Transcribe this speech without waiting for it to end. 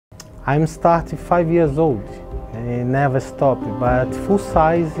I'm starting 5 years old and never stopped, but full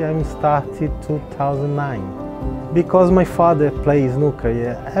size I'm started 2009. Because my father plays snooker,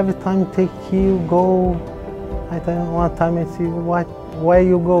 yeah, every time take you go, one time I see, where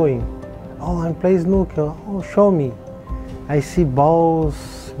you going? Oh, I'm playing snooker, oh, show me. I see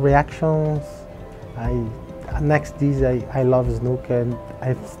balls, reactions. Next days I love snooker and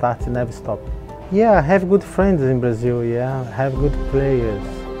I start never stop. Yeah, I have good friends in Brazil, yeah, I have good players.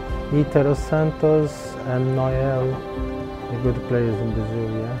 Itero Santos and Noel, the good players in Brazil,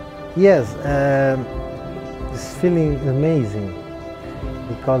 yeah. Yes, this feeling is amazing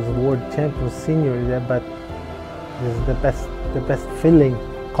because world champion senior, yeah, but it's the best feeling,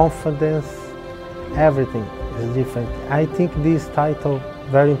 confidence, everything is different. I think this title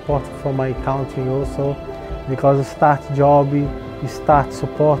very important for my country also because you start job, you start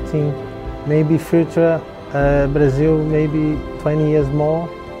supporting, maybe future Brazil, maybe 20 years more.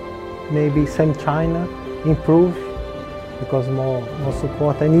 Maybe same China, improve, because more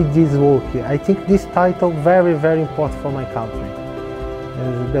support. I need this work here. I think this title very, very important for my country.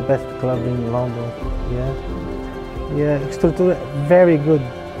 It's the best club in London, yeah. Yeah, structure very good,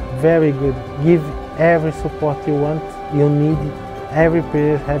 very good. Give every support you want, you need. Every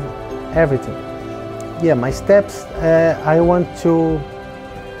player have everything. Yeah, my steps, I want to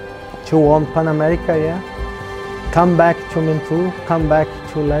win Pan America, yeah. Come back to Mentor, come back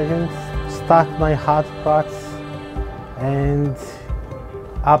to Legends, start my hard practice and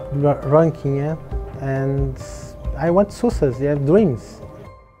up ranking, yeah. And I want success, yeah, dreams.